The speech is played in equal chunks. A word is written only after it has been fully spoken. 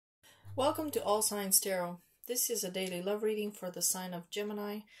Welcome to All Signs Tarot. This is a daily love reading for the sign of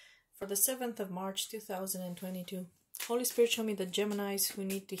Gemini for the 7th of March 2022. Holy Spirit, show me the Geminis who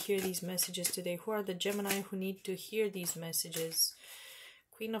need to hear these messages today. Who are the Gemini who need to hear these messages?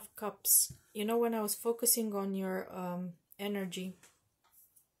 Queen of Cups. You know, when I was focusing on your energy,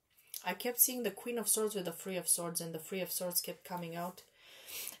 I kept seeing the Queen of Swords with the Three of Swords, and the Three of Swords kept coming out.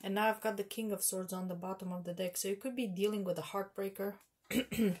 And now I've got the King of Swords on the bottom of the deck. So you could be dealing with a heartbreaker.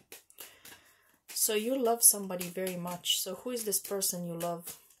 So you love somebody very much. So who is this person you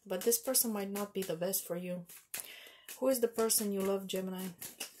love? But this person might not be the best for you. Who is the person you love, Gemini?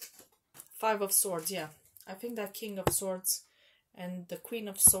 Five of Swords, yeah. I think that King of Swords and the Queen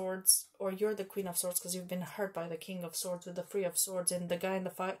of Swords, or you're the Queen of Swords because you've been hurt by the King of Swords with the Three of Swords, and the guy in the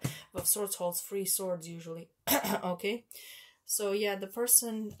Five of Swords holds 3 swords usually. Okay? So yeah, the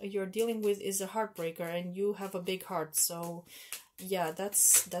person you're dealing with is a heartbreaker and you have a big heart. So yeah,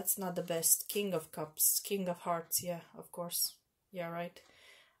 that's not the best. King of Cups, King of Hearts, yeah, of course. Yeah, right.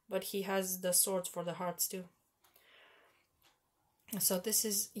 But he has the swords for the hearts too. So this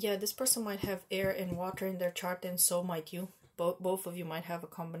is, yeah, this person might have air and water in their chart, and so might you. Both of you might have a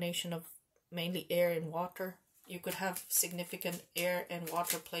combination of mainly air and water. You could have significant air and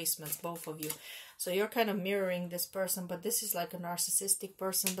water placements, both of you. So you're kind of mirroring this person, but this is like a narcissistic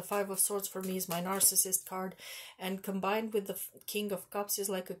person. The Five of Swords for me is my narcissist card, and combined with the King of Cups is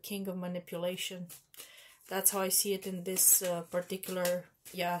like a king of manipulation. That's how I see it in this particular,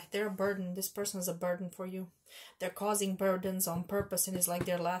 yeah, they're a burden. This person is a burden for you. They're causing burdens on purpose, and it's like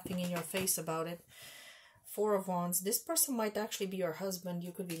they're laughing in your face about it. Four of Wands. This person might actually be your husband.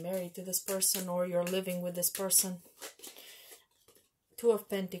 You could be married to this person, or you're living with this person. Two of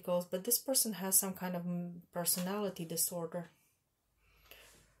Pentacles. But this person has some kind of personality disorder.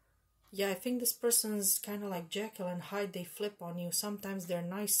 Yeah, I think this person's kind of like Jekyll and Hyde. They flip on you. Sometimes they're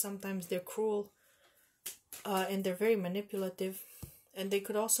nice, sometimes they're cruel. And they're very manipulative. And they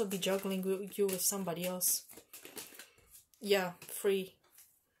could also be juggling you with somebody else. Yeah, free.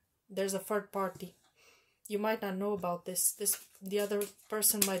 There's a third party. You might not know about this. The other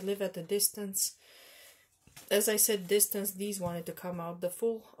person might live at a distance. As I said, distance, these wanted to come out. The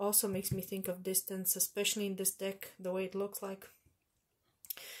Fool also makes me think of distance, especially in this deck, the way it looks like.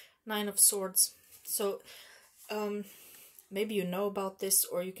 Nine of Swords. So, maybe you know about this,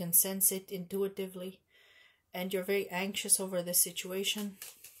 or you can sense it intuitively, and you're very anxious over this situation.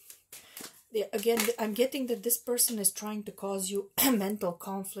 Again, I'm getting that this person is trying to cause you mental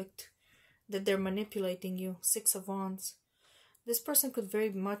conflict, that they're manipulating you. Six of Wands. This person could very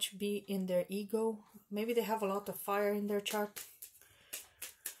much be in their ego. Maybe they have a lot of fire in their chart.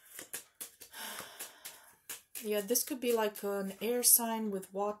 Yeah, this could be like an air sign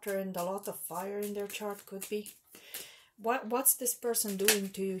with water and a lot of fire in their chart, could be. What's this person doing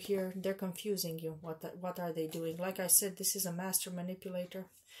to you here? They're confusing you. What are they doing? Like I said, this is a master manipulator,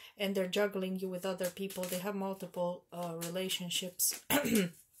 and they're juggling you with other people. They have multiple relationships.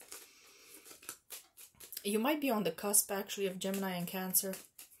 You might be on the cusp, actually, of Gemini and Cancer.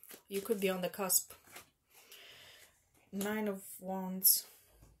 You could be on the cusp. Nine of Wands.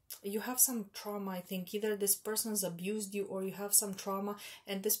 You have some trauma, I think. Either this person's abused you, or you have some trauma,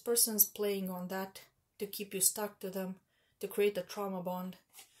 and this person's playing on that to keep you stuck to them, to create a trauma bond.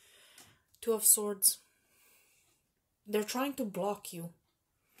 Two of Swords. They're trying to block you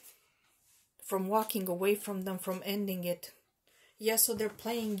from walking away from them, from ending it. Yeah, so they're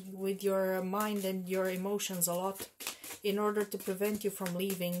playing with your mind and your emotions a lot in order to prevent you from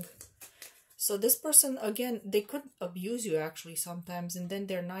leaving. So this person, again, they could abuse you actually sometimes, and then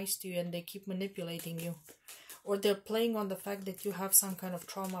they're nice to you and they keep manipulating you. Or they're playing on the fact that you have some kind of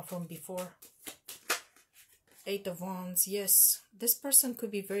trauma from before. Eight of Wands, yes. This person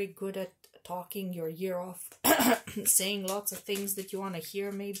could be very good at talking your ear off, saying lots of things that you want to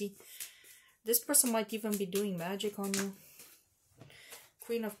hear maybe. This person might even be doing magic on you.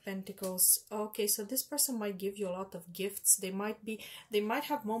 Queen of Pentacles. Okay, so this person might give you a lot of gifts. They might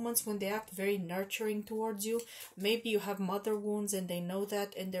have moments when they act very nurturing towards you. Maybe you have mother wounds and they know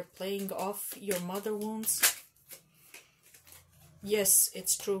that, and they're playing off your mother wounds. Yes,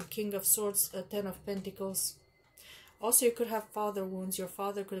 it's true. King of Swords, Ten of Pentacles. Also, you could have father wounds. Your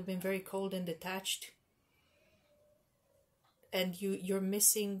father could have been very cold and detached, and you're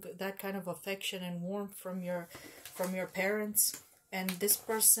missing that kind of affection and warmth from your parents. And this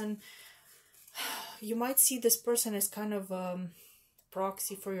person, you might see this person as kind of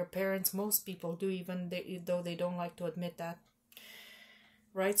proxy for your parents. Most people do, even though they don't like to admit that.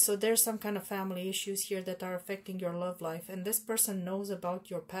 Right? So there's some kind of family issues here that are affecting your love life. And this person knows about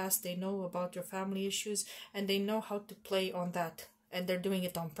your past. They know about your family issues. And they know how to play on that. And they're doing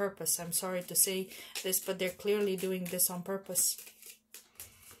it on purpose. I'm sorry to say this, but they're clearly doing this on purpose.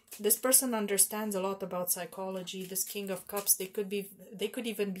 This person understands a lot about psychology. This King of Cups, they could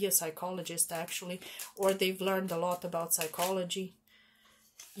even be a psychologist, actually, or they've learned a lot about psychology.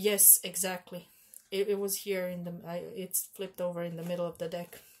 Yes, exactly. It was here in the, it's flipped over in the middle of the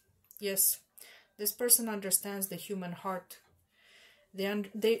deck. Yes, this person understands the human heart.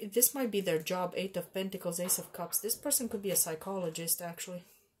 This might be their job. 8 of Pentacles, Ace of Cups. This person could be a psychologist, actually.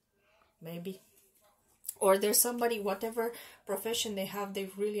 Maybe. Or there's somebody, whatever profession they have, they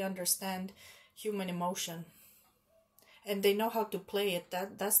really understand human emotion. And they know how to play it.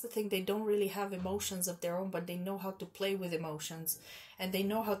 That's the thing. They don't really have emotions of their own, but they know how to play with emotions. And they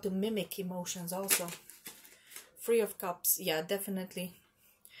know how to mimic emotions also. Free of Cups. Yeah, definitely.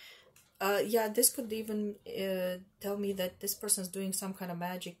 Yeah, this could even tell me that this person's doing some kind of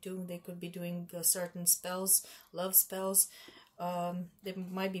magic too. They could be doing certain spells, love spells. They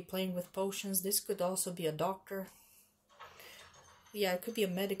might be playing with potions. This could also be a doctor. Yeah, it could be a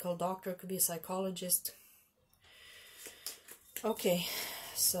medical doctor. It could be a psychologist. Okay,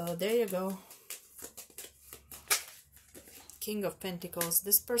 so there you go. King of Pentacles.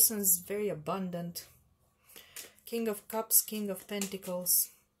 This person's very abundant. King of Cups, King of Pentacles,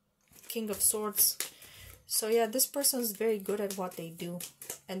 King of Swords. So yeah, this person's very good at what they do.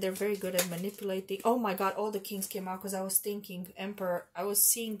 And they're very good at manipulating. Oh my god, all the kings came out because I was thinking Emperor. I was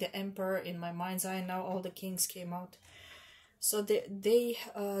seeing the Emperor in my mind's eye, and now all the kings came out. So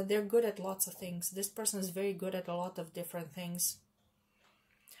they're good at lots of things. This person is very good at a lot of different things.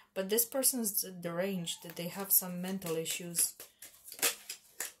 But this person's deranged. They have some mental issues.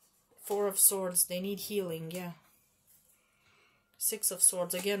 4 of Swords. They need healing, yeah. 6 of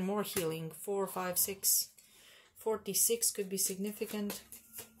Swords. Again, more healing. 4, 5, 6. 46 could be significant.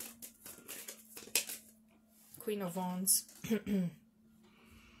 Queen of Wands.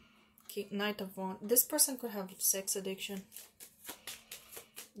 Knight of Wands. This person could have sex addiction.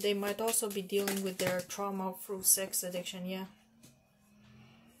 They might also be dealing with their trauma through sex addiction, yeah.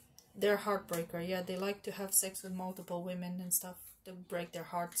 They're a heartbreaker, yeah. They like to have sex with multiple women and stuff, to break their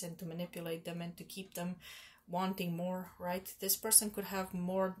hearts and to manipulate them and to keep them wanting more, right? This person could have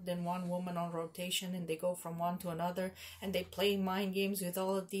more than one woman on rotation, and they go from one to another, and they play mind games with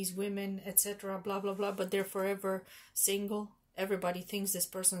all of these women, etc., blah, blah, blah, but they're forever single. Everybody thinks this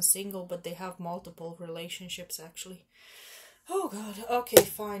person's single, but they have multiple relationships, actually. Oh, God. Okay,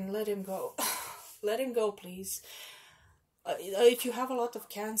 fine. Let him go. Let him go, please. If you have a lot of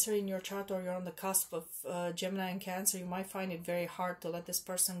Cancer in your chart, or you're on the cusp of Gemini and Cancer, you might find it very hard to let this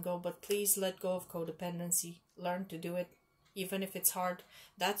person go, but please let go of codependency. Learn to do it, even if it's hard.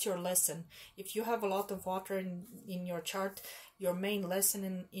 That's your lesson. If you have a lot of water in your chart, your main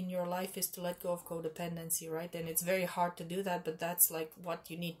lesson in your life is to let go of codependency, right? And it's very hard to do that, but that's like what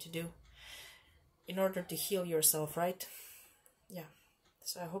you need to do in order to heal yourself, right? Yeah.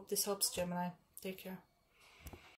 So I hope this helps, Gemini. Take care.